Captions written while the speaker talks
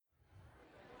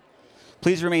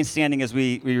Please remain standing as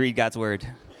we read God's word.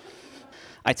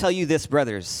 I tell you this,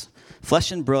 brothers,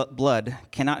 flesh and blood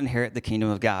cannot inherit the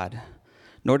kingdom of God,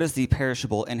 nor does the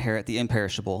perishable inherit the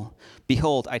imperishable.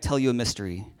 Behold, I tell you a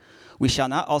mystery. We shall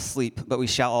not all sleep, but we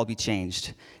shall all be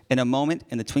changed. In a moment,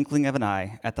 in the twinkling of an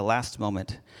eye, at the last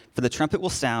moment. For the trumpet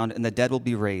will sound, and the dead will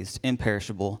be raised,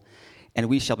 imperishable, and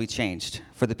we shall be changed.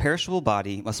 For the perishable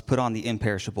body must put on the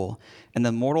imperishable, and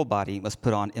the mortal body must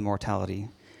put on immortality.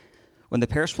 When the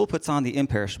perishable puts on the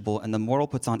imperishable, and the mortal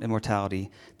puts on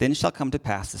immortality, then shall come to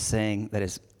pass the saying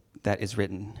that is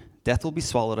written, Death will be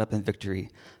swallowed up in victory.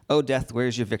 O death, where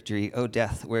is your victory? O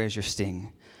death, where is your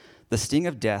sting? The sting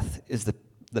of death is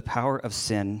the power of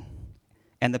sin,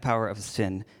 and the power of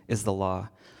sin is the law.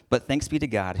 But thanks be to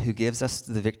God who gives us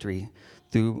the victory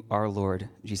through our Lord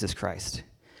Jesus Christ.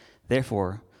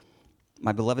 Therefore,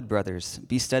 my beloved brothers,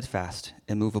 be steadfast,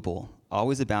 immovable,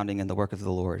 always abounding in the work of the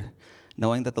Lord,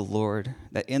 knowing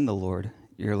that in the Lord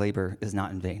your labor is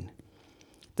not in vain.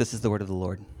 This is the word of the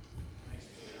Lord.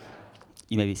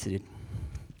 You may be seated.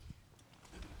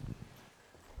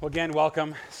 Well, again,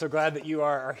 welcome. So glad that you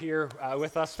are here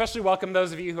with us. Especially welcome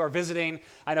those of you who are visiting.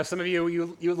 I know some of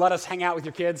you let us hang out with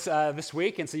your kids this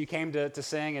week, and so you came to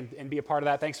sing and be a part of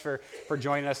that. Thanks for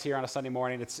joining us here on a Sunday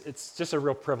morning. It's just a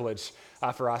real privilege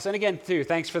for us. And again, too,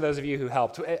 thanks for those of you who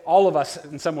helped. All of us,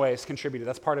 in some ways, contributed.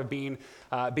 That's part of being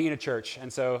a church,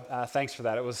 and so thanks for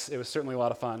that. It was certainly a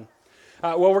lot of fun.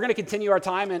 Well, we're going to continue our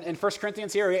time in 1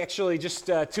 Corinthians here. Actually, just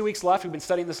 2 weeks left. We've been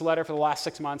studying this letter for the last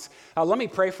 6 months. Let me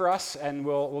pray for us, and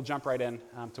we'll jump right in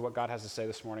to what God has to say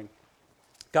this morning.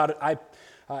 God, I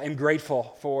am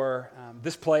grateful for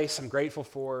this place. I'm grateful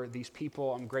for these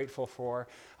people. I'm grateful for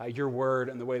your word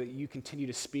and the way that you continue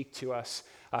to speak to us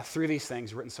through these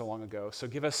things written so long ago. So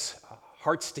give us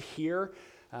hearts to hear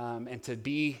and to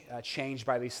be changed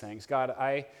by these things. God,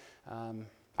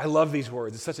 I love these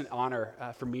words. It's such an honor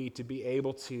for me to be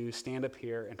able to stand up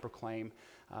here and proclaim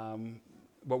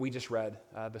what we just read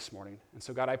this morning. And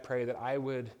so, God, I pray that I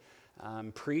would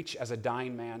preach as a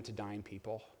dying man to dying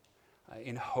people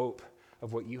in hope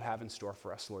of what you have in store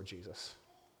for us, Lord Jesus.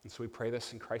 And so we pray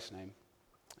this in Christ's name.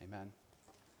 Amen.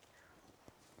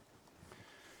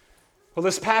 Well,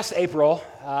 this past April,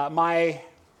 my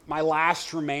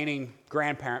last remaining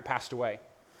grandparent passed away.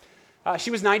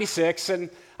 She was 96, and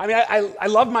I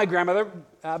loved my grandmother,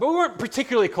 but we weren't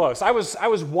particularly close. I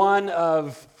was one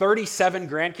of 37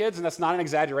 grandkids, and that's not an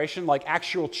exaggeration. Like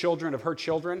actual children of her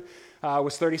children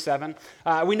was 37.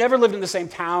 We never lived in the same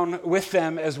town with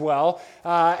them as well,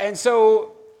 and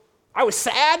so I was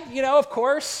sad, of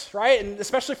course, right, and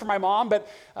especially for my mom. But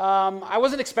I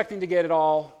wasn't expecting to get at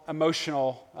all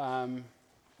emotional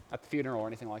at the funeral or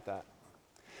anything like that.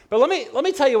 But let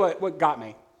me tell you what got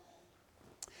me.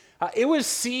 It was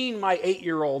seeing my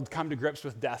 8-year-old come to grips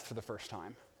with death for the first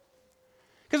time.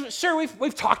 Because sure,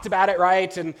 we've talked about it,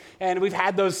 right? And we've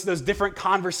had those different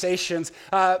conversations.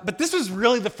 But this was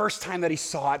really the first time that he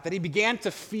saw it, that he began to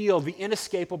feel the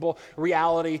inescapable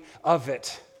reality of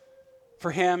it for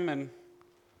him and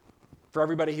for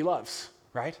everybody he loves,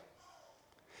 right?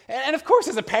 And of course,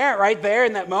 as a parent right there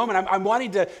in that moment, I'm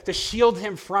wanting to shield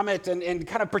him from it and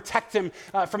kind of protect him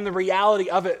from the reality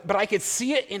of it. But I could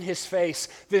see it in his face,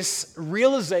 this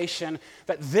realization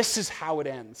that this is how it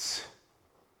ends.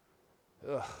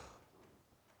 Ugh.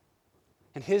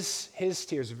 And his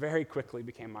tears very quickly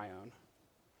became my own.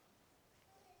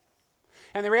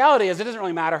 And the reality is, it doesn't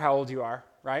really matter how old you are,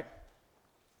 right?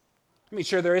 I mean,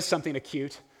 sure, there is something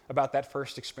acute about that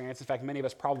first experience. In fact, many of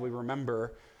us probably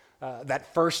remember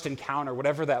that first encounter,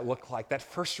 whatever that looked like, that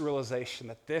first realization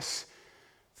that this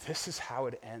is how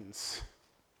it ends.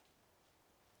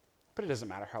 But it doesn't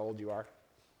matter how old you are.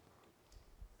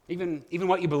 Even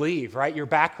what you believe, right? Your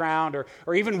background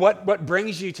or even what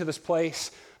brings you to this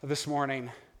place this morning.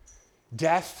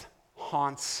 Death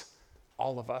haunts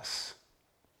all of us.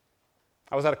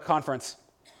 I was at a conference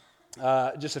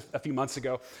just a few months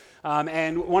ago.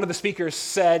 And one of the speakers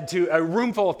said to a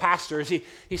room full of pastors,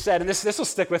 he said, and this will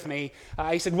stick with me,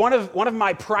 he said, one of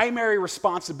my primary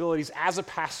responsibilities as a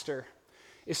pastor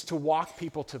is to walk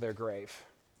people to their grave.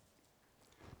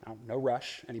 Now, no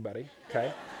rush, anybody,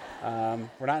 okay?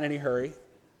 We're not in any hurry.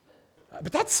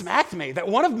 But that smacked me, that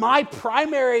one of my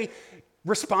primary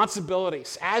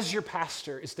responsibilities as your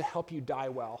pastor is to help you die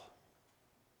well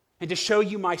and to show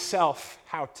you myself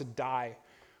how to die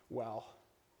well.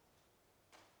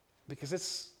 Because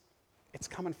it's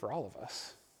coming for all of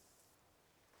us.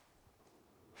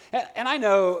 And I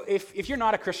know if you're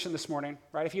not a Christian this morning,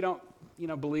 right, if you don't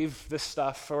believe this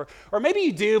stuff, or maybe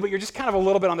you do, but you're just kind of a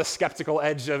little bit on the skeptical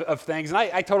edge of things, and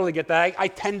I totally get that. I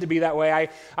tend to be that way.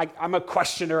 I'm a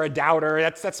questioner, a doubter.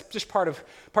 That's just part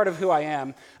of who I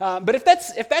am. But if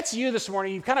that's you this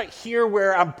morning, you kind of hear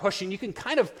where I'm pushing. You can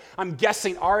kind of, I'm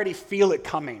guessing, already feel it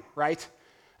coming, right?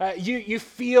 You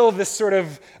feel this sort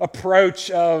of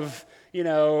approach of,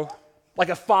 like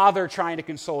a father trying to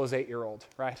console his 8-year-old,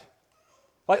 right?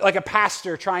 Like a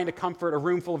pastor trying to comfort a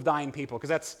room full of dying people,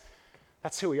 because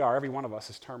that's who we are. Every one of us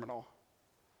is terminal.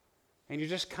 And you're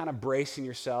just kind of bracing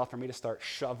yourself for me to start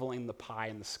shoveling the pie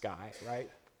in the sky, right?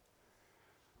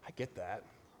 I get that.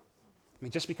 I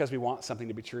mean, just because we want something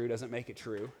to be true doesn't make it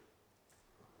true.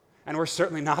 And we're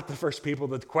certainly not the first people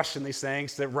to question these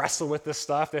things, to wrestle with this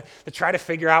stuff, to try to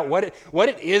figure out what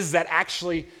it is that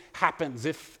actually happens,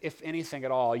 if anything at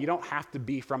all. You don't have to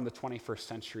be from the 21st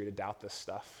century to doubt this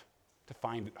stuff, to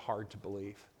find it hard to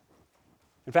believe.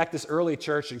 In fact, this early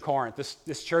church in Corinth,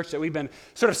 this church that we've been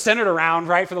sort of centered around,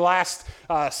 right, for the last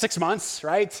 6 months,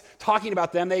 right, talking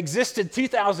about them, they existed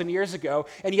 2,000 years ago,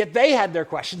 and yet they had their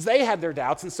questions, they had their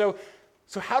doubts. And so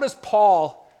how does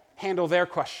Paul handle their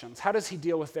questions? How does he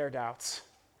deal with their doubts?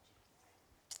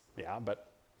 Yeah,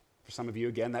 but for some of you,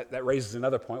 again, that raises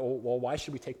another point. Well, why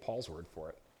should we take Paul's word for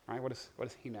it? Right? What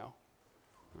does he know?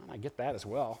 Well, I get that as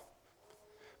well.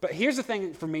 But here's the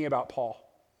thing for me about Paul.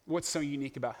 What's so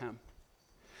unique about him?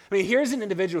 I mean, here's an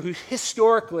individual who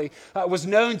historically was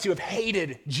known to have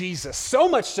hated Jesus, so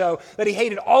much so that he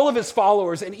hated all of his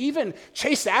followers and even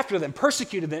chased after them,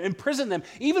 persecuted them, imprisoned them,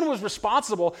 even was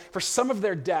responsible for some of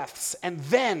their deaths. And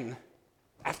then,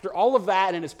 after all of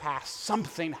that in his past,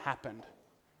 something happened.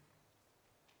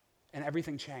 And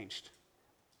everything changed.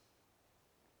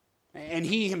 And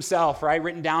he himself, right,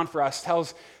 written down for us,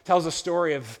 tells a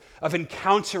story of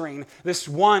encountering this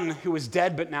one who was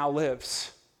dead but now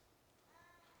lives.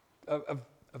 Of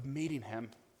meeting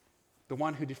him, the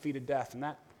one who defeated death. And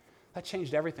that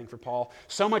changed everything for Paul.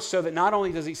 So much so that not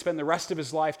only does he spend the rest of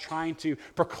his life trying to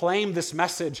proclaim this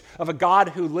message of a God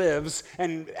who lives,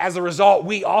 and as a result,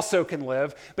 we also can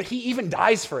live, but he even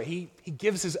dies for it. He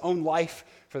gives his own life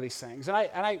for these things. And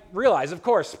I realize, of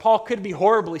course, Paul could be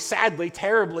horribly, sadly,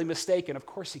 terribly mistaken. Of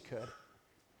course he could.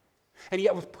 And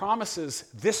yet with promises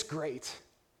this great,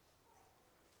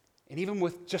 and even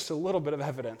with just a little bit of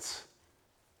evidence,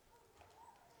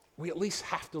 we at least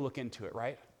have to look into it,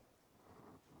 right?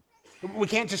 We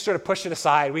can't just sort of push it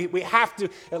aside. We have to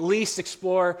at least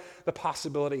explore the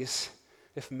possibilities,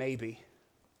 if maybe.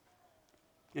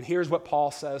 And here's what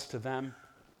Paul says to them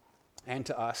and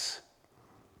to us.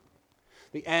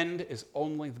 The end is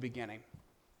only the beginning.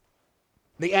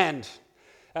 The end.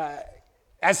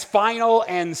 As final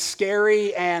and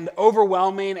scary and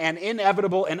overwhelming and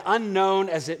inevitable and unknown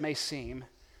as it may seem,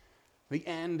 the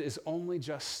end is only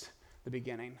just the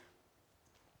beginning.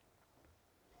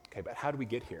 Okay, but how do we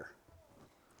get here?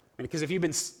 Because if you've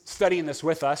been studying this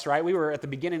with us, right, we were at the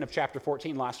beginning of chapter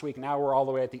 14 last week. Now we're all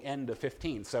the way at the end of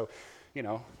 15. So,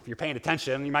 if you're paying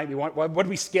attention, you might be wondering, what did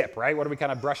we skip, right? What are we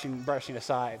kind of brushing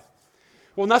aside?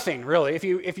 Well, nothing, really.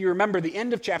 If you remember the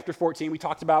end of chapter 14, we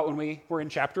talked about when we were in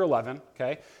chapter 11,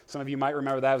 okay? Some of you might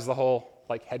remember that as the whole,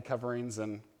 head coverings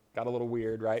and got a little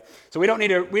weird, right? So we don't need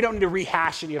to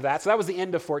rehash any of that. So that was the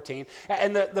end of 14.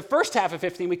 And the first half of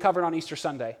 15 we covered on Easter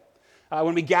Sunday.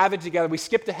 When we gathered together, we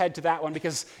skipped ahead to that one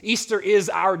because Easter is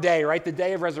our day, right? The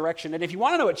day of resurrection. And if you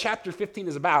want to know what chapter 15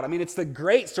 is about, it's the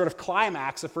great sort of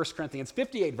climax of 1 Corinthians.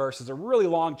 58 verses, a really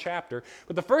long chapter.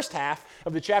 But the first half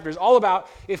of the chapter is all about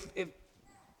if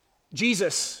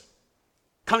Jesus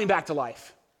coming back to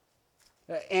life.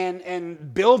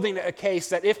 And building a case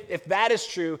that if that is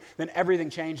true, then everything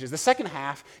changes. The second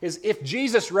half is if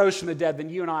Jesus rose from the dead, then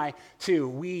you and I too,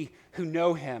 we who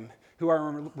know him, who are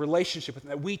in a relationship with him,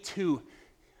 that we too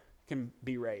can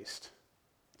be raised.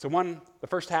 So the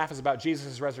first half is about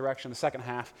Jesus' resurrection. The second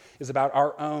half is about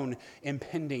our own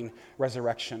impending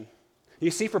resurrection. You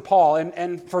see, for Paul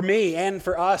and for me and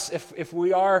for us, if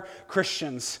we are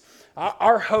Christians,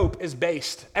 our hope is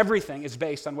based, everything is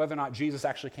based on whether or not Jesus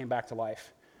actually came back to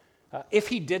life. If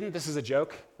he didn't, this is a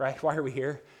joke, right? Why are we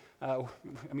here?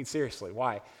 Seriously,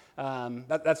 why?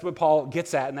 That's what Paul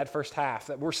gets at in that first half,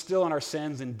 that we're still in our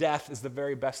sins and death is the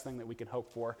very best thing that we can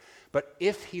hope for. But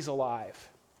if he's alive,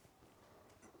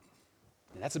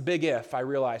 and that's a big if, I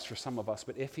realize, for some of us,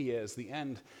 but if he is, the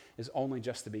end is only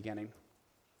just the beginning.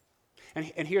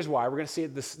 And here's why. We're going to see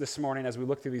it this morning as we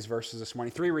look through these verses this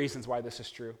morning. 3 reasons why this is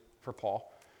true for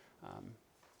Paul.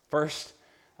 First,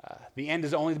 the end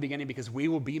is only the beginning because we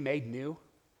will be made new.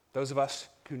 Those of us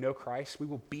who know Christ, we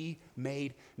will be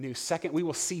made new. Second, we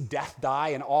will see death die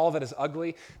and all that is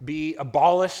ugly be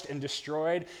abolished and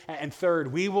destroyed. And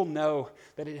third, we will know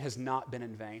that it has not been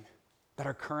in vain, that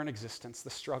our current existence, the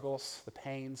struggles, the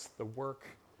pains, the work,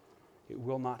 it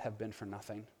will not have been for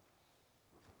nothing.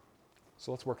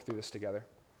 So let's work through this together.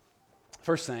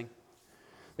 First thing,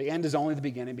 the end is only the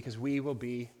beginning because we will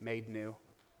be made new.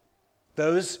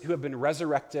 Those who have been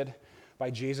resurrected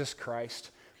by Jesus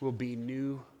Christ will be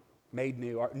made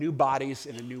new, our new bodies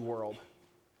in a new world.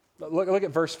 Look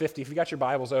at verse 50. If you got your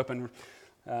Bibles open,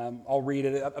 I'll read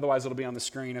it. Otherwise, it'll be on the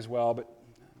screen as well. But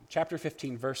chapter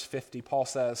 15, verse 50, Paul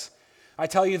says, I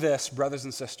tell you this, brothers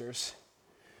and sisters,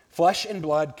 flesh and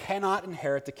blood cannot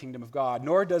inherit the kingdom of God,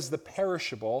 nor does the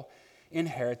perishable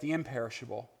inherit the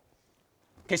imperishable.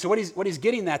 Okay, so what he's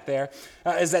getting at there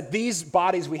is that these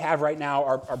bodies we have right now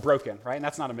are broken, right? And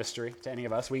that's not a mystery to any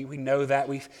of us. We know that.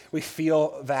 We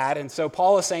feel that. And so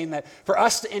Paul is saying that for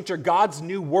us to enter God's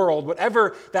new world,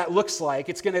 whatever that looks like,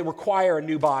 it's going to require a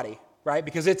new body, right?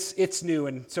 Because it's new,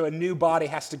 and so a new body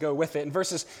has to go with it. And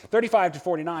verses 35 to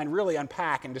 49 really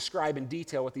unpack and describe in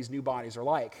detail what these new bodies are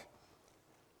like.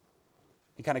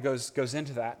 He kind of goes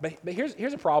into that. But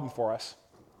here's a problem for us.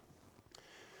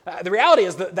 The reality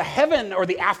is that the heaven or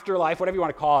the afterlife, whatever you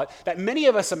want to call it, that many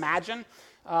of us imagine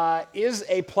is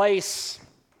a place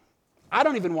I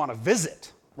don't even want to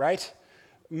visit, right?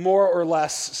 More or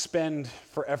less spend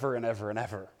forever and ever and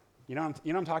ever. You know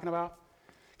what I'm talking about?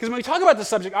 Because when we talk about this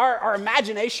subject, our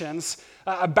imaginations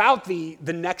about the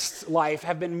next life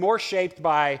have been more shaped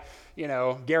by,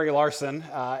 Gary Larson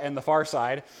and The Far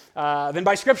Side than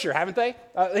by Scripture, haven't they?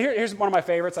 Here's one of my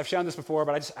favorites. I've shown this before,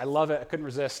 but I love it. I couldn't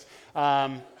resist.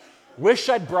 Wish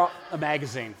I'd brought a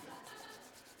magazine.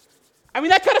 I mean,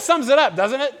 that kind of sums it up,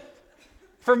 doesn't it?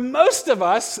 For most of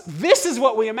us, this is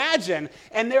what we imagine.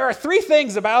 And there are three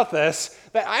things about this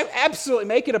that I absolutely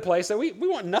make it a place that we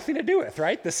want nothing to do with,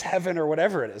 right? This heaven or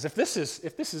whatever it is. If this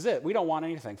is it, we don't want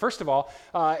anything. First of all,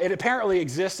 it apparently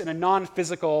exists in a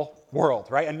non-physical world,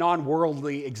 right? A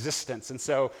non-worldly existence. And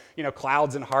so,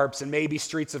 clouds and harps and maybe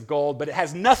streets of gold, but it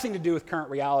has nothing to do with current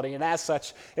reality. And as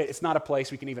such, it's not a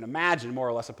place we can even imagine, more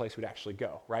or less a place we'd actually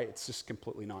go, right? It's just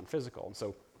completely non-physical. And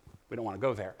so we don't want to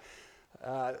go there.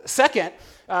 Second,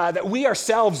 that we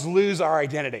ourselves lose our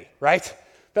identity, right?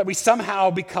 That we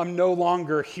somehow become no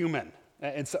longer human.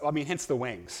 And so, hence the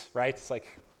wings, right? It's like,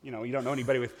 you don't know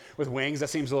anybody with wings. That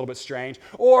seems a little bit strange.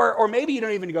 Or maybe you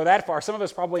don't even go that far. Some of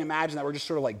us probably imagine that we're just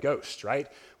sort of like ghosts, right?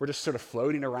 We're just sort of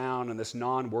floating around in this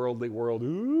non-worldly world,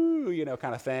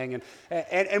 kind of thing.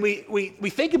 And we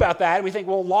think about that, and we think,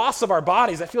 well, loss of our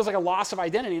bodies, that feels like a loss of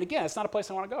identity. And again, it's not a place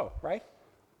I want to go, right?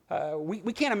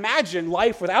 We can't imagine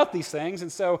life without these things, and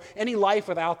so any life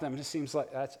without them just seems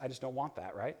like, I just don't want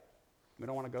that, right? We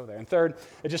don't want to go there. And third,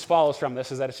 it just follows from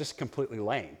this is that it's just completely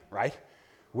lame, right?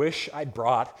 Wish I'd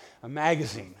brought a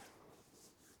magazine.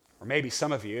 Or maybe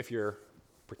some of you, if you're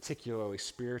particularly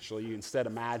spiritual, you instead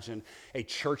imagine a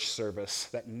church service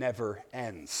that never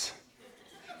ends.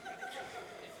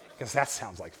 Because that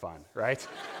sounds like fun, right?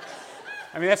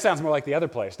 That sounds more like the other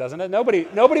place, doesn't it?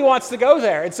 Nobody wants to go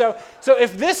there. And so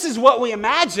if this is what we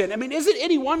imagine, is it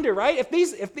any wonder, right? If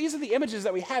these are the images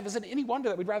that we have, is it any wonder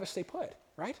that we'd rather stay put,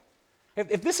 right?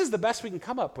 If this is the best we can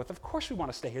come up with, of course we want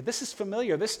to stay here. This is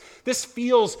familiar. This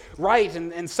feels right.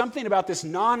 And something about this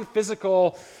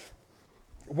non-physical,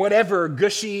 whatever,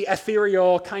 gushy,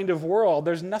 ethereal kind of world,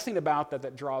 there's nothing about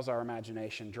that draws our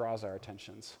imagination, draws our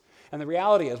attentions. And the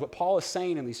reality is what Paul is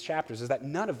saying in these chapters is that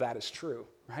none of that is true,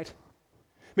 right?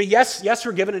 Yes,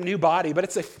 we're given a new body, but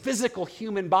it's a physical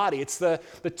human body. It's the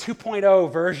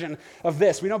 2.0 version of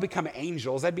this. We don't become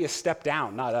angels. That'd be a step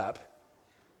down, not up.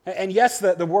 And yes,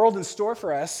 the world in store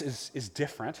for us is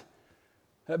different,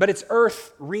 but it's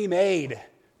earth remade,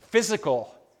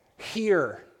 physical,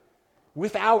 here,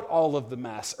 without all of the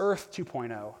mess. Earth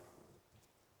 2.0.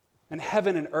 And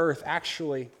heaven and earth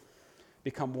actually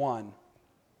become one.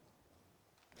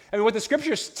 What the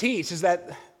scriptures teach is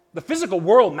that the physical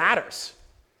world matters.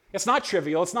 It's not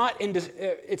trivial. It's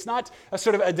not a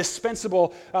sort of a dispensable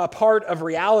part of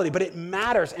reality, but it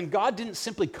matters. And God didn't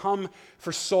simply come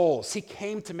for souls. He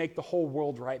came to make the whole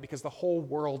world right because the whole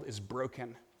world is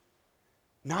broken.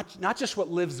 Not just what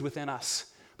lives within us,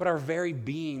 but our very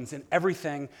beings and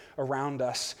everything around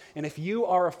us. And if you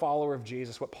are a follower of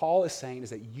Jesus, what Paul is saying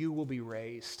is that you will be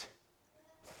raised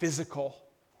physical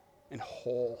and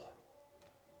whole.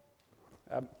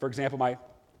 For example,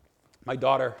 my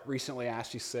daughter recently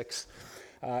asked, she's 6,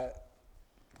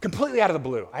 completely out of the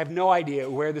blue. I have no idea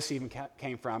where this even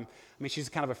came from. She's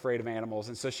kind of afraid of animals.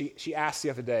 And so she asked the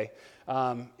other day,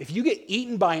 if you get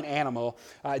eaten by an animal,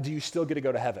 do you still get to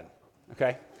go to heaven?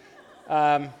 Okay?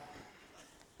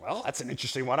 Well, that's an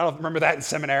interesting one. I don't remember that in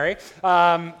seminary. These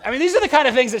are the kind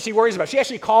of things that she worries about. She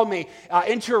actually called me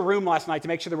into her room last night to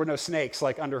make sure there were no snakes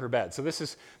like under her bed. So this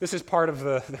is part of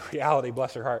the reality,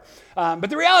 bless her heart. But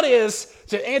the reality is,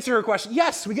 to answer her question,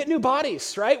 yes, we get new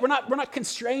bodies, right? We're not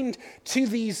constrained to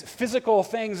these physical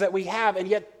things that we have, and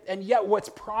yet what's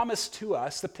promised to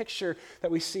us, the picture that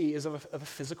we see, is of a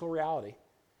physical reality.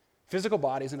 Physical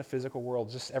bodies in a physical world,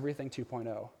 just everything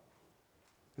 2.0.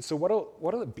 And so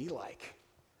what'll it be like?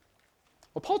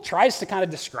 Well, Paul tries to kind of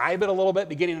describe it a little bit,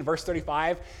 beginning in verse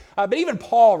 35. But even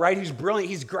Paul, right, who's brilliant,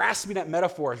 he's grasping at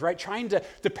metaphors, right, trying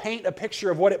to paint a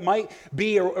picture of what it might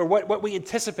be or what we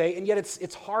anticipate, and yet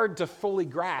it's hard to fully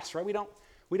grasp, right?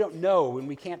 We don't know, and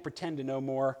we can't pretend to know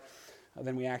more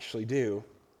than we actually do.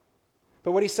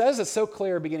 But what he says is so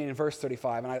clear beginning in verse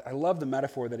 35, and I love the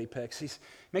metaphor that he picks. He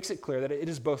makes it clear that it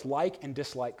is both like and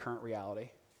dislike current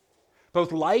reality.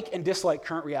 Both like and dislike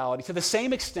current reality to the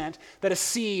same extent that a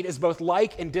seed is both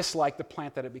like and dislike the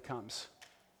plant that it becomes.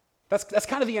 That's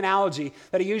kind of the analogy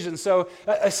that he uses. And so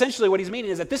essentially what he's meaning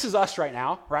is that this is us right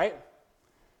now, right?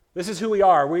 This is who we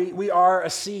are. We are a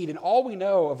seed, and all we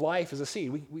know of life is a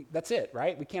seed. That's it,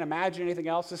 right? We can't imagine anything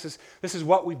else. This is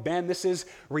what we've been. This is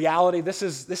reality. This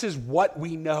is what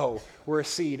we know. We're a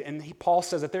seed. And Paul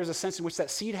says that there's a sense in which that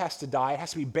seed has to die. It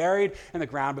has to be buried in the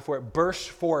ground before it bursts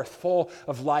forth full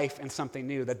of life and something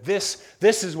new. That this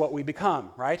is what we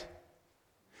become, right?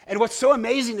 And what's so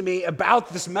amazing to me about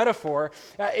this metaphor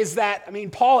is that,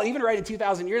 Paul, even writing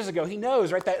 2,000 years ago, he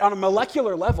knows, right, that on a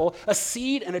molecular level, a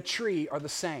seed and a tree are the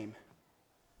same.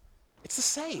 It's the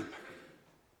same.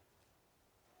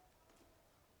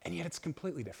 And yet it's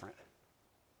completely different.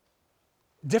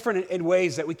 Different in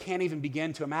ways that we can't even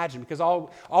begin to imagine, because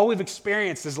all we've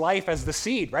experienced is life as the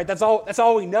seed, right? That's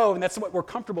all we know, and that's what we're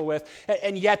comfortable with.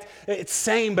 And yet it's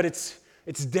same, but it's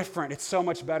different. It's so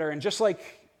much better. And just like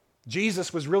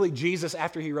Jesus was really Jesus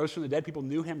after he rose from the dead. People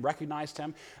knew him, recognized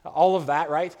him, all of that,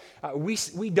 right?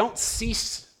 We don't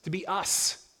cease to be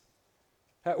us.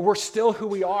 We're still who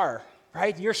we are,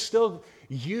 right? You're still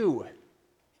you.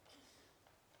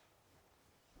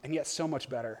 And yet so much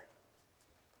better.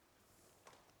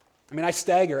 I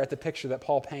stagger at the picture that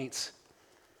Paul paints.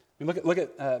 Look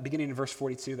at beginning in verse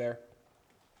 42 there.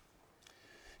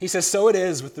 He says, "So it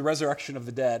is with the resurrection of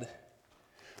the dead.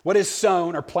 What is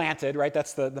sown or planted," right?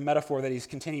 That's the metaphor that he's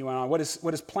continuing on. What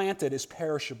is planted is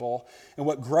perishable, and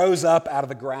what grows up out of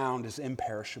the ground is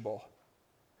imperishable.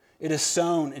 It is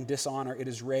sown in dishonor, it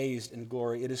is raised in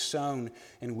glory. It is sown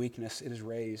in weakness, it is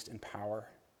raised in power.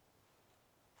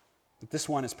 But this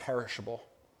one is perishable.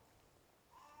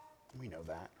 We know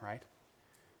that, right?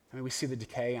 We see the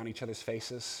decay on each other's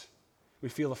faces. We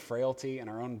feel the frailty in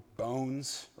our own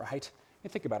bones, right?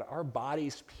 Think about it. Our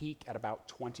bodies peak at about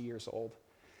 20 years old.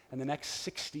 And the next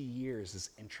 60 years is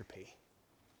entropy.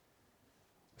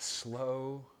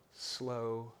 Slow,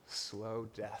 slow, slow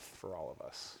death for all of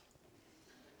us.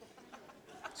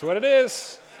 That's what it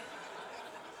is.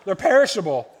 They're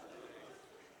perishable.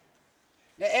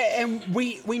 And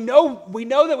we know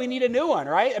that we need a new one,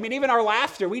 right? Even our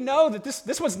laughter, we know that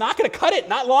this one's not going to cut it,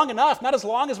 not long enough, not as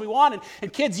long as we want.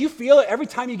 And kids, you feel it every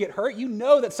time you get hurt. You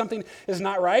know that something is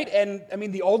not right.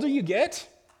 And the older you get,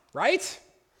 right?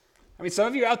 Some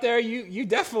of you out there, you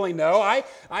definitely know.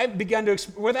 I've begun to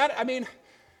explore that.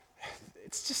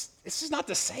 It's just not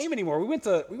the same anymore. We went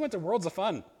to Worlds of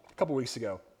Fun a couple weeks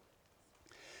ago.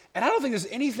 And I don't think there's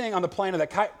anything on the planet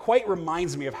that quite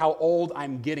reminds me of how old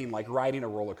I'm getting, like riding a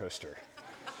roller coaster.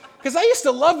 Because I used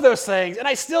to love those things, and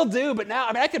I still do, but now,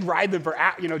 I could ride them for,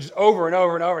 just over and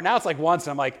over and over. Now it's like once,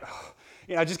 and I'm like,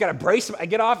 I just got to brace them. I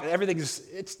get off, and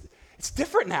it's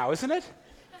different now, isn't it?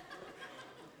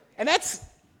 And that's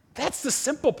the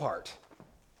simple part.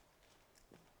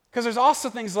 Because there's also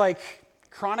things like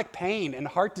chronic pain and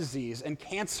heart disease and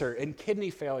cancer and kidney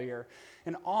failure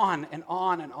and on and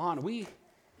on and on.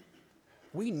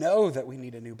 We know that we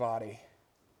need a new body.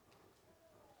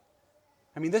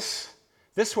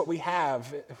 This what we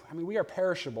have. We are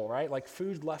perishable, right? Like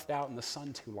food left out in the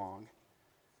sun too long.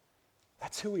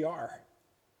 That's who we are.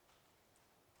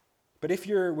 But if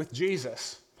you're with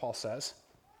Jesus, Paul says,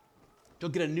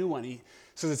 you'll get a new one. He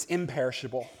says it's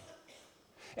imperishable.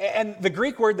 And the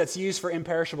Greek word that's used for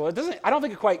imperishable, I don't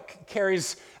think it quite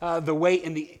carries the weight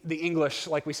in the English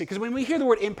like we see. Because when we hear the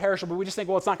word imperishable, we just think,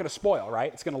 well, it's not going to spoil,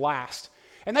 right? It's going to last.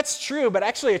 And that's true, but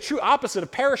actually a true opposite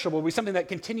of perishable would be something that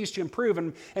continues to improve.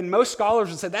 And most scholars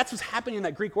would say that's what's happening in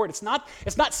that Greek word. It's not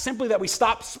simply that we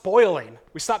stop spoiling,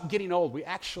 we stop getting old. We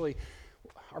actually,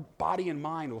 our body and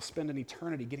mind will spend an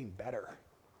eternity getting better.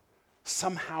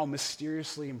 Somehow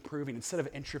mysteriously improving instead of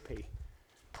entropy,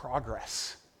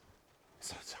 progress.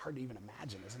 So it's hard to even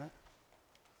imagine, isn't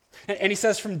it? And he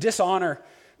says from dishonor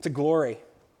to glory.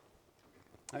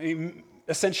 I mean,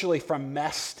 essentially from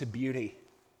mess to beauty.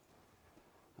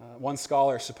 One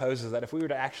scholar supposes that if we were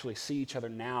to actually see each other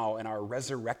now in our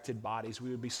resurrected bodies,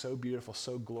 we would be so beautiful,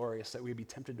 so glorious, that we'd be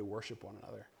tempted to worship one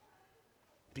another.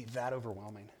 It'd be that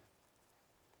overwhelming.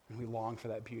 And we long for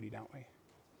that beauty, don't we?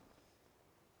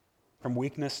 From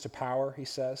weakness to power, he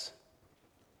says.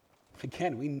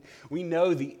 Again, we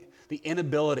know the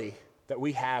inability that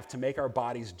we have to make our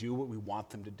bodies do what we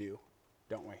want them to do,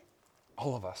 don't we?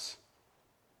 All of us.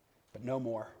 But no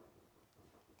more.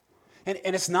 And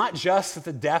it's not just that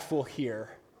the deaf will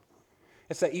hear.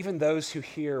 It's that even those who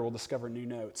hear will discover new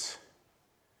notes,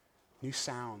 new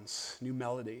sounds, new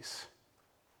melodies.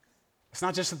 It's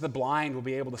not just that the blind will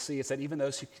be able to see. It's that even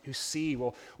those who see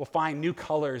will find new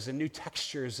colors and new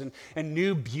textures and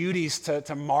new beauties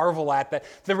to marvel at. That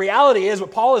the reality is, what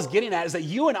Paul is getting at is that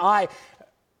you and I,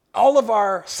 all of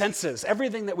our senses,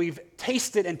 everything that we've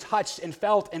tasted and touched and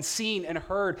felt and seen and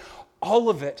heard, all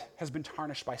of it has been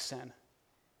tarnished by sin.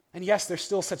 And yes, there's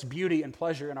still such beauty and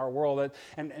pleasure in our world,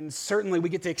 and certainly we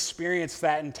get to experience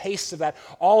that and taste of that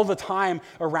all the time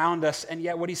around us. And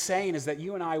yet what he's saying is that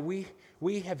you and I,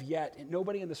 we have yet,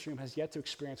 nobody in this room has yet to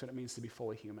experience what it means to be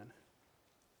fully human.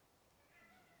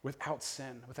 Without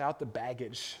sin, without the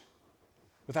baggage,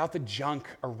 without the junk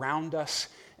around us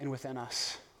and within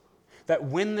us. That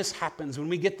when this happens, when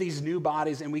we get these new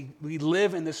bodies and we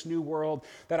live in this new world,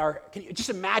 can you just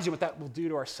imagine what that will do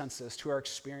to our senses, to our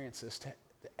experiences, to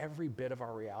every bit of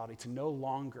our reality, to no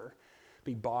longer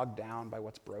be bogged down by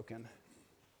what's broken.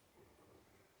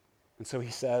 And so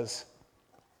he says,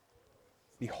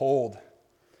 behold,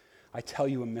 I tell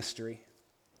you a mystery.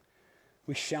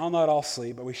 We shall not all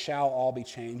sleep, but we shall all be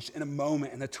changed in a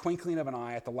moment, in the twinkling of an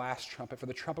eye, at the last trumpet. For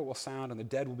the trumpet will sound, and the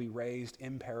dead will be raised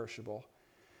imperishable,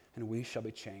 and we shall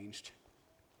be changed.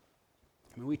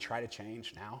 I mean, we try to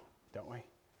change now, don't we?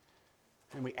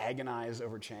 And we agonize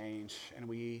over change, and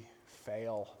we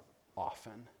fail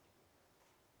often.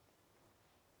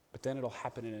 But then it'll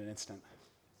happen in an instant.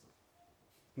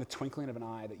 In the twinkling of an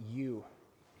eye, that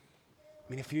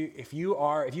if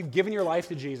you've given your life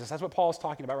to Jesus, that's what Paul is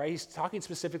talking about, right? He's talking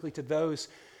specifically to those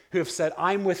who have said,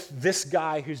 I'm with this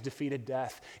guy who's defeated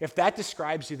death. If that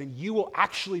describes you, then you will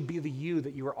actually be the you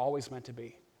that you were always meant to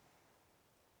be.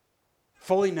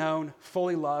 Fully known,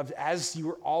 fully loved, as you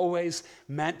were always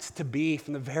meant to be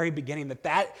from the very beginning.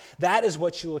 That is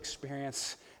what you'll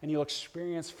experience, and you'll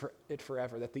experience it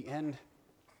forever, that the end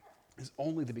is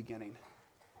only the beginning.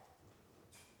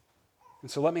 And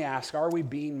so let me ask, are we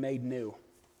being made new?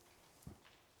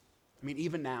 I mean,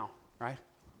 even now, right?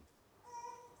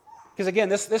 Because again,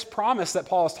 this promise that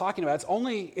Paul is talking about,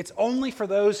 it's only for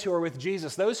those who are with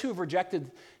Jesus. Those who have rejected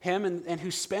him and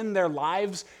who spend their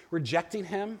lives rejecting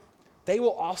him, they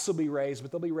will also be raised,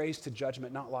 but they'll be raised to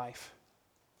judgment, not life.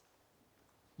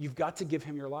 You've got to give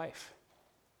him your life.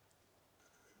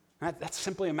 That's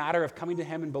simply a matter of coming to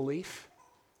him in belief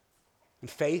and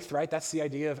faith, right? That's the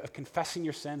idea of confessing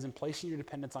your sins and placing your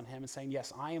dependence on him and saying,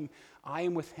 yes, I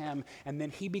am with him. And then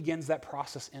he begins that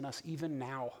process in us even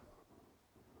now.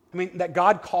 I mean, that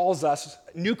God calls us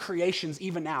new creations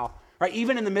even now. Right,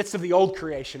 even in the midst of the old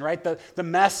creation, right? The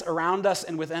mess around us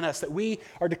and within us, that we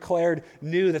are declared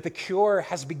new, that the cure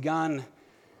has begun.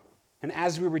 And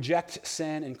as we reject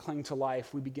sin and cling to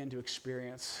life, we begin to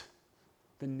experience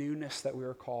the newness that we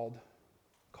were called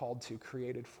to,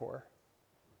 created for.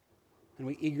 And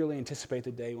we eagerly anticipate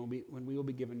the day when we will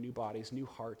be given new bodies, new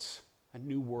hearts, a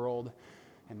new world,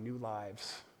 and new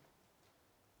lives.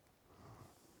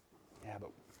 Yeah,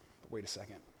 but wait a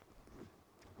second.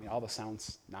 I mean, all this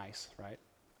sounds nice, right?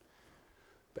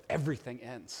 But everything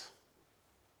ends.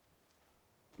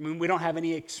 I mean, we don't have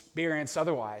any experience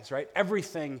otherwise, right?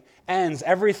 Everything ends.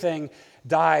 Everything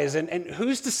dies. And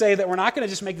who's to say that we're not going to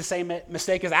just make the same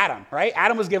mistake as Adam, right?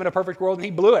 Adam was given a perfect world and he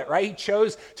blew it, right? He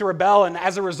chose to rebel, and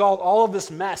as a result, all of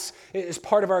this mess is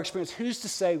part of our experience. Who's to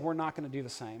say we're not going to do the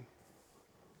same?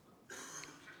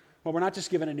 Well, we're not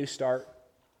just given a new start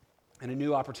and a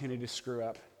new opportunity to screw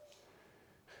up.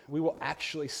 We will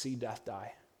actually see death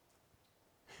die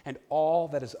and all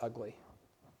that is ugly.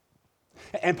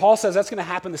 And Paul says that's going to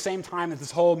happen the same time that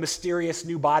this whole mysterious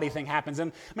new body thing happens.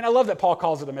 And I mean, I love that Paul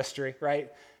calls it a mystery, right?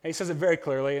 And he says it very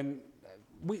clearly, and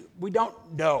we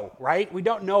don't know, right? We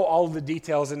don't know all of the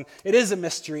details, and it is a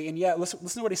mystery. And yet, listen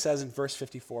to what he says in verse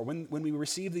 54. When we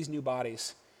receive these new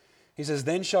bodies, he says,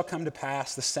 then shall come to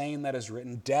pass the saying that is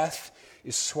written, death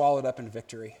is swallowed up in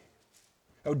victory.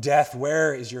 O death,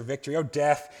 where is your victory? O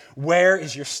death, where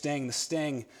is your sting? The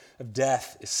sting of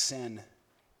death is sin,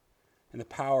 and the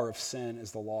power of sin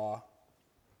is the law.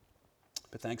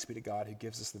 But thanks be to God who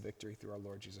gives us the victory through our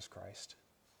Lord Jesus Christ.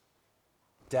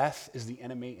 Death is the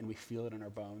enemy, and we feel it in our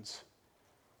bones.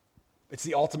 It's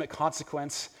the ultimate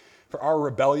consequence for our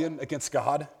rebellion against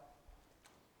God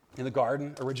in the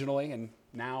garden originally, and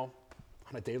now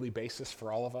on a daily basis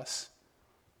for all of us.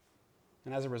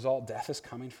 And as a result, death is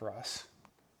coming for us.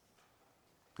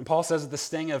 And Paul says that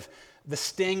the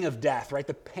sting of death, right?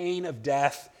 The pain of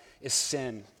death is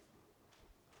sin.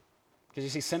 Because you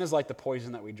see, sin is like the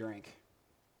poison that we drink.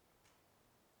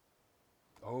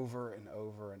 Over and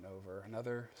over and over.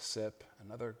 Another sip,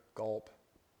 another gulp.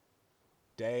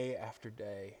 Day after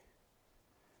day.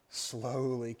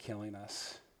 Slowly killing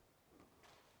us.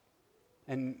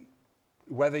 And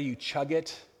whether you chug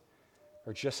it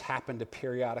or just happen to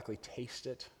periodically taste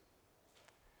it,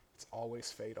 it's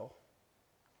always fatal.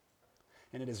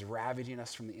 And it is ravaging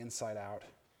us from the inside out.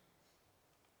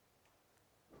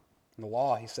 And the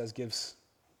law, he says, gives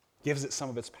it some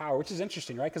of its power, which is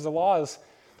interesting, right? Because the law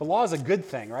is a good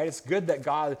thing, right? It's good that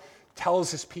God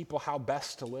tells his people how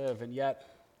best to live, and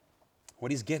yet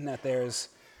what he's getting at there is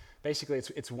basically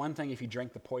it's one thing if you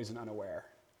drink the poison unaware.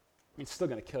 I mean, it's still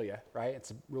going to kill you, right?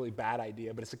 It's a really bad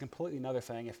idea, but it's a completely another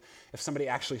thing if somebody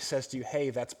actually says to you, hey,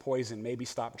 that's poison, maybe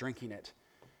stop drinking it,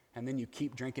 and then you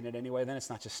keep drinking it anyway, then it's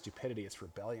not just stupidity, it's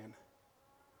rebellion.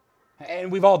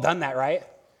 And we've all done that, right?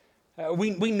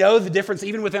 We know the difference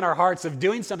even within our hearts of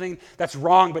doing something that's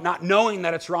wrong but not knowing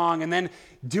that it's wrong, and then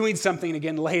doing something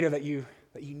again later that you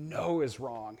know is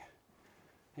wrong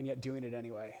and yet doing it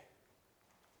anyway.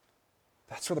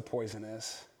 That's where the poison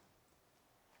is.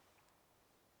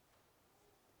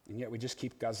 And yet we just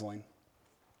keep guzzling.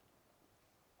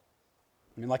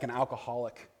 I mean, like an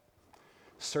alcoholic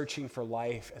searching for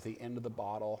life at the end of the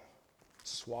bottle,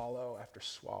 swallow after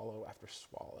swallow after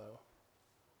swallow.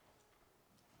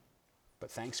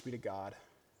 But thanks be to God,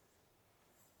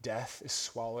 death is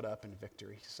swallowed up in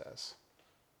victory, he says.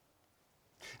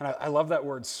 And I love that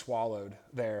word swallowed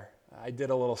there. I did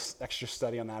a little extra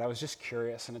study on that. I was just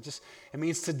curious, and it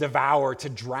means to devour, to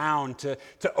drown, to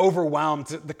overwhelm,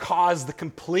 to cause the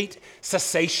complete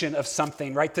cessation of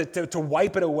something, right? To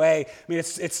wipe it away. I mean,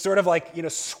 it's sort of like,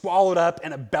 swallowed up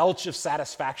in a belch of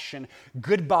satisfaction.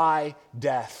 Goodbye,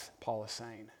 death, Paul is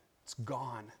saying. It's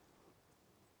gone.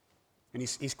 And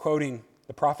he's quoting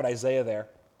the prophet Isaiah there.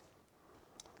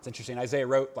 It's interesting. Isaiah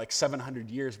wrote like 700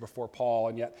 years before Paul,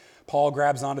 and yet Paul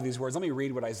grabs onto these words. Let me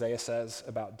read what Isaiah says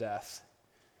about death.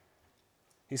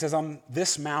 He says, on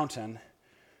this mountain,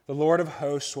 the Lord of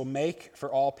hosts will make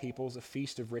for all peoples a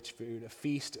feast of rich food, a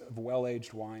feast of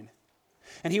well-aged wine.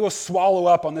 And he will swallow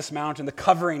up on this mountain the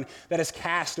covering that is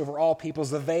cast over all peoples,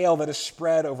 the veil that is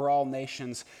spread over all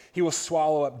nations. He will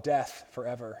swallow up death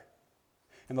forever.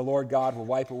 And the Lord God will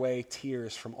wipe away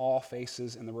tears from all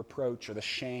faces, and the reproach or the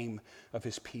shame of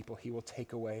his people he will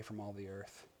take away from all the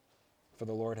earth. For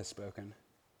the Lord has spoken.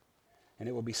 And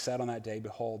it will be said on that day,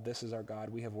 behold, this is our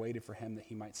God. We have waited for him that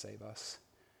he might save us.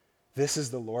 This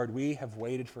is the Lord. We have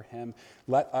waited for him.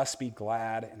 Let us be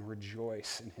glad and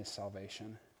rejoice in his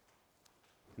salvation.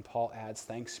 And Paul adds,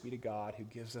 thanks be to God who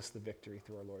gives us the victory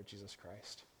through our Lord Jesus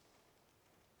Christ.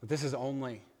 But this is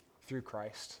only through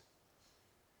Christ.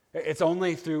 It's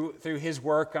only through his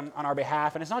work on our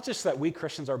behalf. And it's not just that we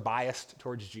Christians are biased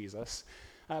towards Jesus,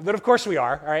 but of course we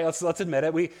are. All right, let's admit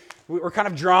it. We're kind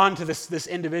of drawn to this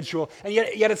individual. And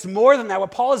yet it's more than that.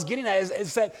 What Paul is getting at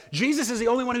is that Jesus is the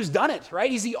only one who's done it, right?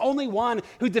 He's the only one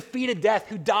who defeated death,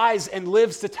 who dies and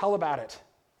lives to tell about it.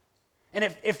 And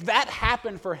if that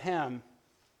happened for him,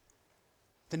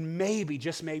 then maybe,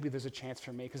 just maybe, there's a chance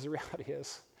for me. Because the reality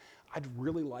is, I'd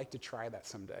really like to try that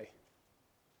someday.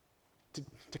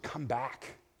 To come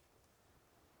back,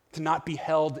 to not be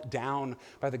held down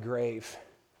by the grave,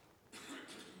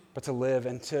 but to live,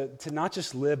 and to not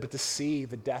just live, but to see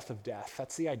the death of death.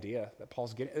 That's the idea that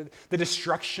Paul's getting. The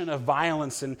destruction of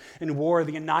violence and war,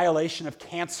 the annihilation of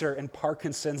cancer and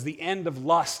Parkinson's, the end of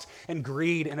lust and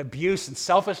greed and abuse and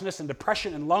selfishness and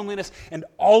depression and loneliness, and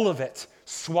all of it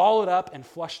swallowed up and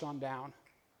flushed on down.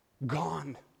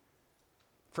 Gone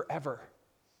forever.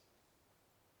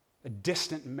 A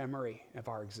distant memory of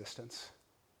our existence.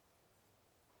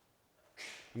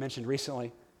 I mentioned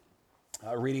recently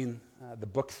reading The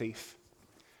Book Thief.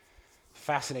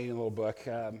 Fascinating little book.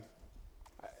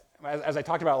 As I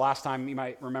talked about last time, you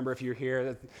might remember if you were here,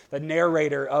 that the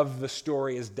narrator of the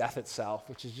story is death itself,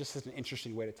 which is just an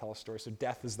interesting way to tell a story. So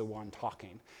death is the one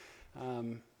talking.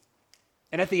 And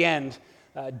at the end,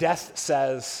 death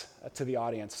says to the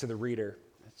audience, to the reader,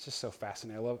 it's just so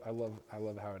fascinating. I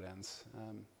love how it ends.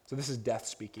 So this is death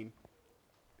speaking.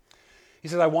 He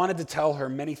says, I wanted to tell her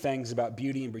many things about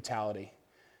beauty and brutality,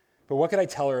 but what could I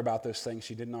tell her about those things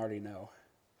she didn't already know?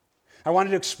 I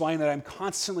wanted to explain that I'm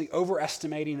constantly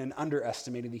overestimating and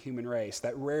underestimating the human race,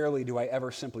 that rarely do I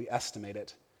ever simply estimate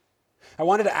it. I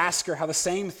wanted to ask her how the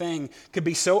same thing could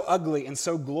be so ugly and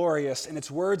so glorious, and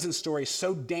its words and stories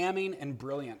so damning and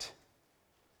brilliant.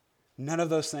 None of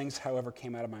those things, however,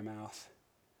 came out of my mouth.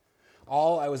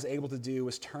 All I was able to do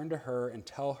was turn to her and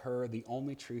tell her the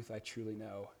only truth I truly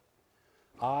know.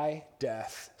 I,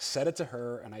 death, said it to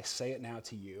her, and I say it now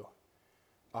to you.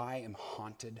 I am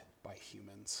haunted by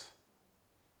humans.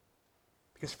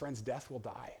 Because, friends, death will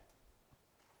die.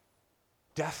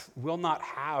 Death will not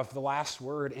have the last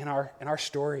word in our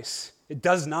stories. It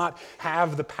does not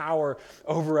have the power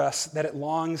over us that it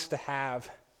longs to have,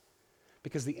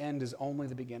 because the end is only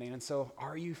the beginning. And so,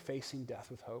 are you facing death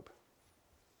with hope?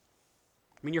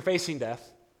 I mean, you're facing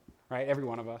death, right? Every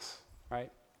one of us,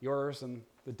 right? Yours and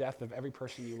the death of every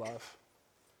person you love.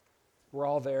 We're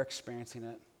all there experiencing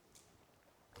it.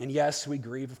 And yes, we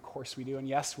grieve, of course we do. And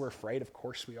yes, we're afraid, of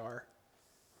course we are.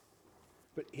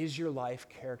 But is your life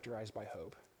characterized by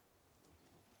hope?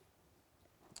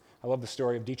 I love the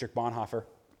story of Dietrich Bonhoeffer.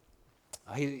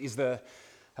 He's the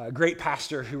great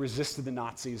pastor who resisted the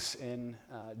Nazis in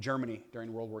Germany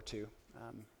during World War II. It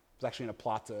was actually in a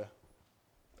plot to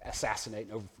assassinate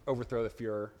and overthrow the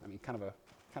Fuhrer. I mean, kind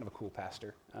of a cool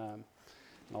pastor in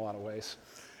a lot of ways.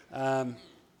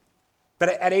 But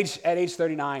at age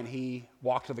 39, he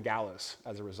walked to the gallows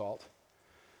as a result.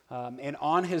 And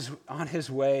on his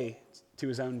way to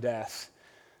his own death,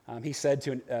 he said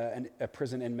to a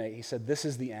prison inmate, he said, "This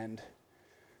is the end,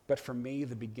 but for me,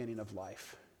 the beginning of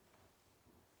life."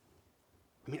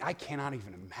 I mean, I cannot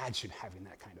even imagine having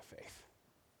that kind of faith.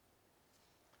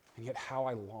 And yet how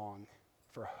I long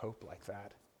for a hope like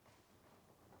that.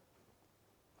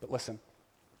 But listen,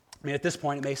 I mean, at this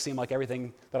point, it may seem like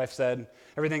everything that I've said,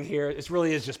 everything here, it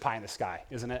really is just pie in the sky,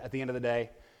 isn't it? At the end of the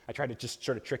day, I tried to just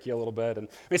sort of trick you a little bit. And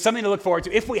it's something to look forward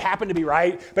to if we happen to be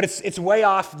right, but it's way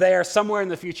off there somewhere in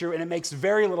the future, and it makes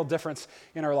very little difference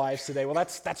in our lives today. Well,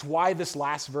 that's why this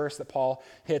last verse that Paul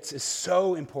hits is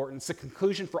so important. It's the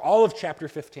conclusion for all of chapter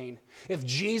 15. If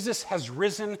Jesus has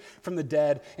risen from the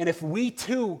dead, and if we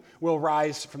too will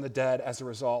rise from the dead as a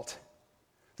result,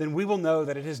 then we will know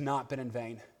that it has not been in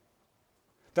vain.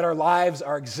 That our lives,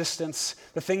 our existence,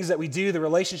 the things that we do, the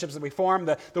relationships that we form,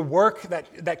 the work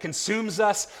that consumes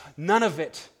us, none of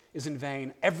it is in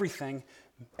vain. Everything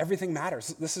matters.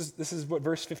 This is what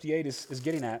verse 58 is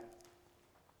getting at.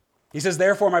 He says,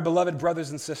 "Therefore, my beloved brothers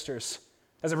and sisters,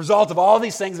 as a result of all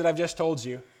these things that I've just told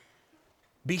you,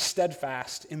 be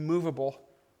steadfast, immovable,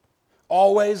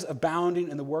 always abounding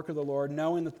in the work of the Lord,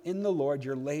 knowing that in the Lord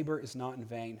your labor is not in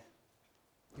vain."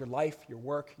 Your life, your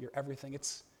work, your everything,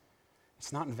 it's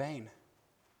not in vain.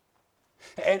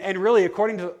 And really,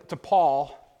 according to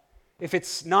Paul, if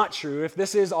it's not true, if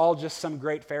this is all just some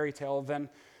great fairy tale, then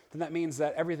that means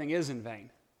that everything is in vain.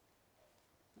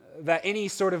 That any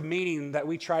sort of meaning that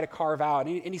we try to carve out,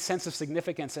 any sense of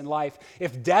significance in life,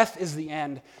 if death is the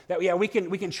end, that we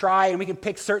can try and we can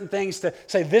pick certain things to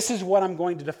say, this is what I'm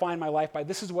going to define my life by,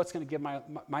 this is what's going to give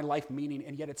my life meaning,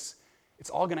 and yet it's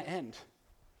all going to end.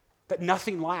 That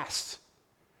nothing lasts.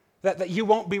 That you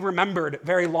won't be remembered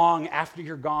very long after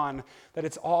you're gone, that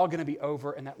it's all going to be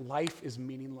over, and that life is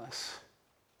meaningless.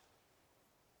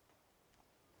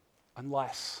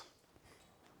 Unless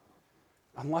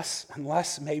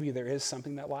maybe there is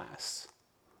something that lasts.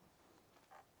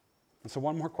 And so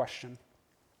one more question.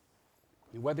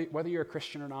 Whether you're a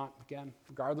Christian or not, again,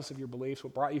 regardless of your beliefs,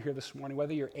 what brought you here this morning,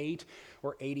 whether you're 8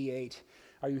 or 88,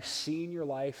 are you seeing your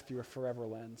life through a forever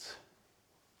lens?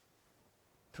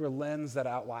 Through a lens that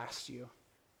outlasts you,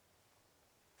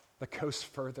 that goes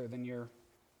further than your,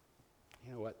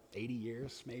 80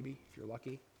 years maybe, if you're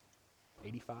lucky,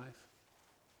 85.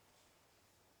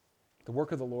 The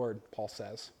work of the Lord, Paul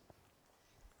says.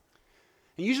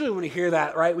 And usually when we hear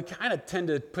that, right, we kind of tend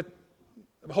to put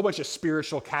a whole bunch of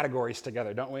spiritual categories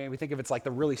together, don't we? We think of it's like the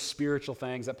really spiritual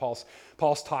things that Paul's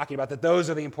talking about, that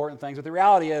those are the important things. But the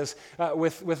reality is,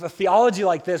 with a theology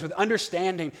like this, with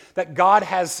understanding that God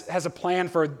has a plan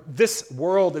for this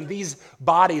world and these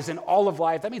bodies and all of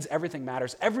life, that means everything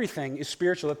matters. Everything is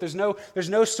spiritual. That there's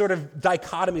no sort of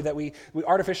dichotomy that we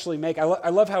artificially make. I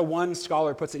love how one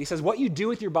scholar puts it. He says, what you do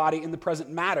with your body in the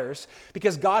present matters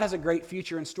because God has a great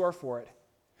future in store for it.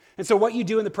 And so what you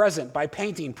do in the present by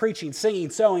painting, preaching, singing,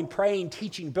 sewing, praying,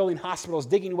 teaching, building hospitals,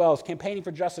 digging wells, campaigning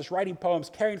for justice, writing poems,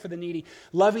 caring for the needy,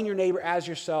 loving your neighbor as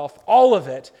yourself, all of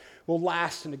it will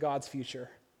last into God's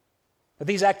future. But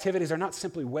these activities are not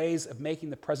simply ways of making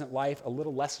the present life a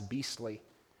little less beastly,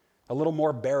 a little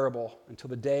more bearable until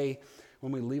the day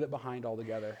when we leave it behind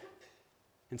altogether.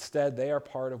 Instead, they are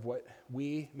part of what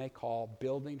we may call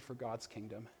building for God's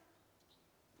kingdom,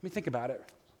 I mean, think about it.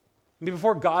 I mean,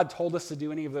 before God told us to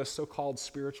do any of those so-called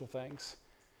spiritual things,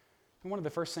 one of the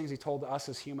first things he told us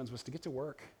as humans was to get to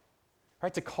work,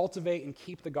 right? To cultivate and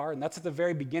keep the garden. That's at the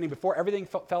very beginning. Before everything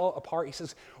fell apart, he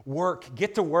says, work,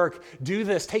 get to work, do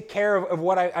this, take care of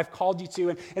what I've called you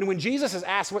to. And when Jesus is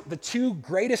asked what the two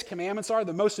greatest commandments are,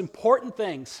 the most important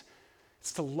things,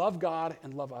 it's to love God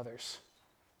and love others.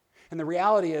 And the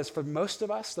reality is, for most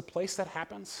of us, the place that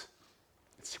happens,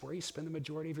 it's where you spend the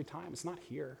majority of your time. It's not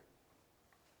here.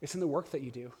 It's in the work that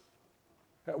you do.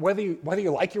 Whether you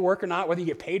like your work or not, whether you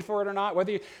get paid for it or not,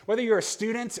 whether you're a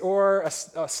student or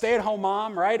a stay-at-home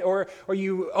mom, right? Or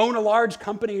you own a large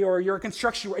company or you're a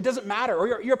construction worker, it doesn't matter.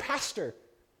 Or you're a pastor.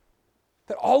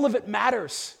 That all of it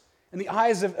matters in the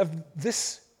eyes of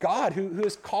this God who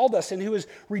has called us and who is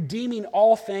redeeming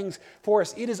all things for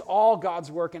us. It is all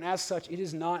God's work, and as such, it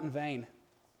is not in vain.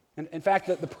 And in fact,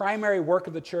 the primary work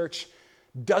of the church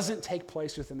doesn't take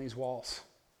place within these walls.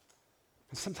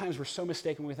 And sometimes we're so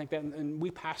mistaken when we think that, and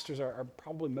we pastors are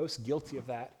probably most guilty of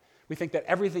that. We think that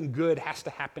everything good has to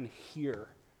happen here.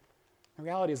 The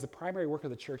reality is the primary work of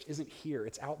the church isn't here.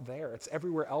 It's out there. It's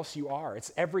everywhere else you are.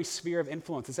 It's every sphere of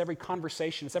influence. It's every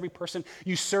conversation. It's every person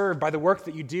you serve by the work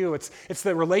that you do. It's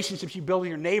the relationships you build with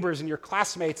your neighbors and your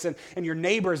classmates and your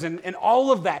neighbors and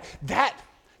all of that.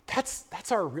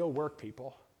 That's our real work,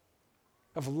 people,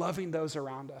 of loving those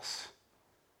around us.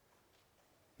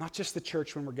 Not just the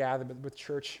church when we're gathered, but with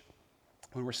church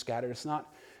when we're scattered.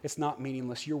 It's not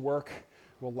meaningless. Your work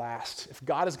will last. If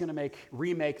God is going to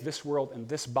remake this world and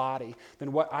this body,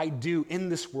 then what I do in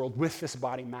this world with this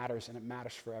body matters, and it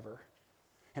matters forever.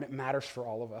 And it matters for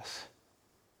all of us.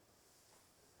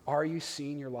 Are you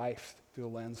seeing your life through the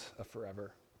lens of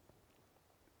forever?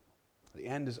 The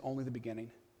end is only the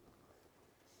beginning.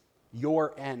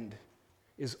 Your end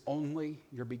is only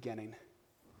your beginning.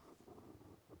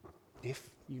 If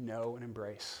you know and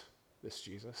embrace this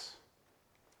Jesus.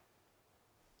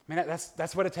 I mean,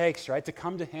 that's what it takes, right? To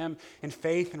come to him in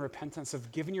faith and repentance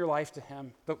of giving your life to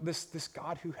him. This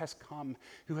God who has come,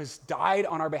 who has died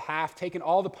on our behalf, taken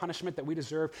all the punishment that we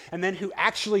deserve, and then who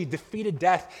actually defeated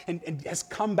death and has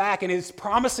come back and is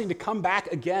promising to come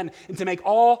back again and to make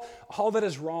all that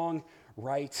is wrong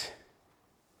right.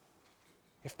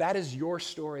 If that is your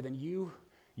story, then you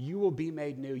will be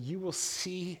made new. You will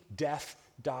see death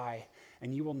die,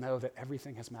 and you will know that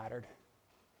everything has mattered,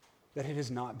 that it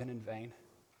has not been in vain.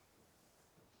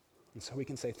 And so we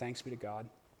can say thanks be to God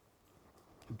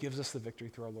who gives us the victory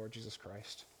through our Lord Jesus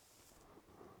Christ.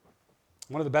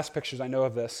 One of the best pictures I know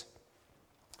of this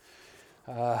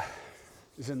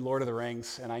is in Lord of the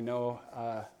Rings, and I know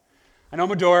I'm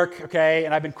a dork, okay,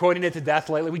 and I've been quoting it to death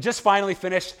lately. I just finally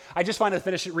finished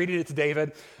reading it to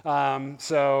David,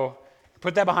 so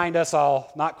put that behind us.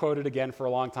 I'll not quote it again for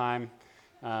a long time.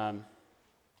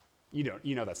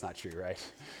 You know that's not true,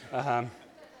 right?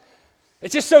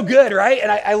 It's just so good, right?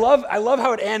 And I love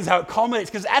how it ends, how it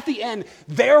culminates, because at the end,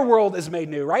 their world is made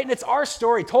new, right? And it's our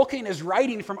story. Tolkien is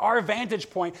writing from our vantage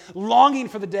point, longing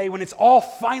for the day when it's all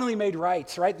finally made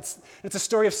right, right? It's a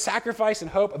story of sacrifice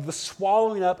and hope, of the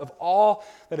swallowing up of all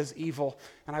that is evil.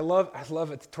 And I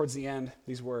love it towards the end,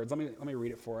 these words. Let me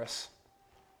read it for us.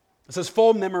 It says,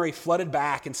 full memory flooded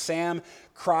back, and Sam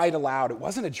cried aloud, "It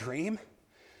wasn't a dream?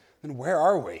 Then where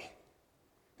are we?"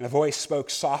 And a voice spoke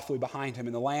softly behind him,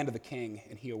 "In the land of the king,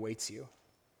 and he awaits you."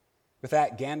 With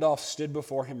that, Gandalf stood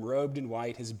before him, robed in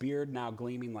white, his beard now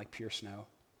gleaming like pure snow.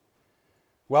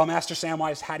 "Well, Master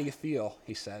Samwise, how do you feel?"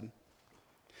 he said.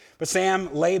 But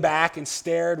Sam lay back and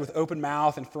stared with open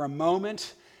mouth, and for a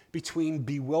moment, between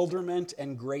bewilderment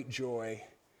and great joy,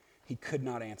 he could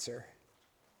not answer.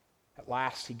 At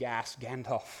last he gasped,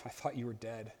 "Gandalf, I thought you were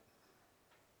dead.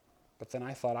 But then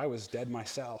I thought I was dead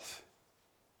myself.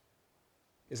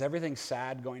 Is everything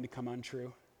sad going to come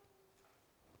untrue?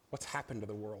 What's happened to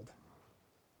the world?"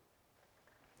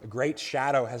 "A great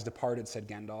shadow has departed," said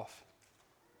Gandalf.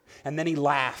 And then he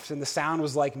laughed, and the sound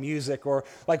was like music or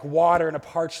like water in a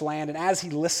parched land. And as he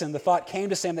listened, the thought came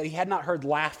to Sam that he had not heard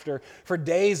laughter for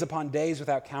days upon days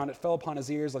without count. It fell upon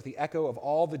his ears like the echo of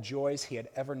all the joys he had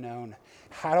ever known.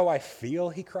 "How do I feel?"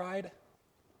 he cried.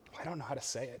 "I don't know how to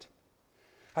say it.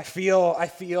 I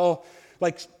feel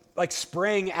like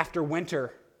spring after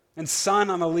winter, and sun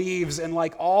on the leaves, and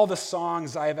like all the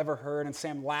songs I have ever heard." And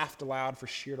Sam laughed aloud for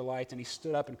sheer delight, and he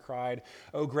stood up and cried,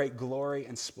 "Oh, great glory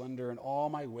and splendor, and all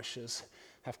my wishes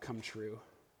have come true.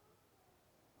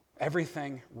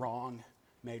 Everything wrong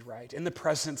made right, in the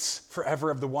presence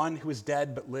forever of the one who is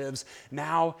dead but lives,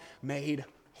 now made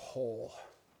whole."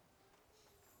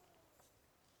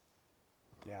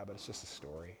 Yeah, but it's just a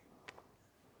story.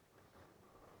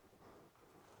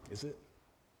 Is it?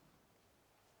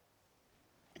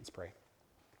 Let's pray.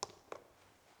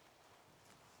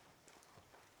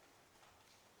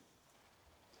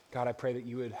 God, I pray that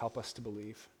you would help us to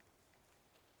believe.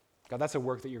 God, that's a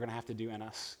work that you're going to have to do in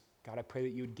us. God, I pray that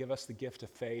you would give us the gift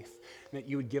of faith, and that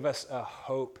you would give us a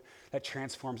hope that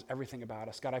transforms everything about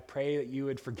us. God, I pray that you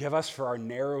would forgive us for our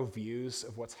narrow views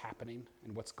of what's happening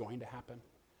and what's going to happen.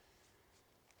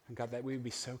 And God, that we would be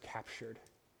so captured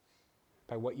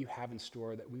by what you have in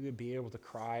store that we would be able to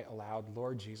cry aloud,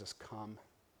 Lord Jesus, come,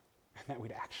 and that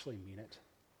we'd actually mean it.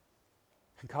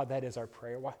 And God, that is our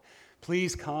prayer.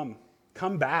 Please come.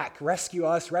 Come back, rescue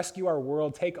us, rescue our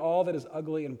world, take all that is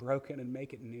ugly and broken and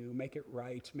make it new, make it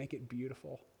right, make it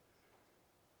beautiful.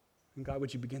 And God,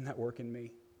 would you begin that work in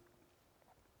me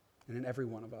and in every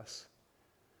one of us?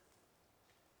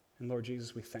 And Lord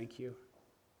Jesus, we thank you,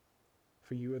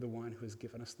 for you are the one who has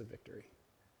given us the victory.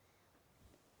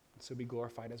 And so be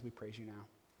glorified as we praise you now.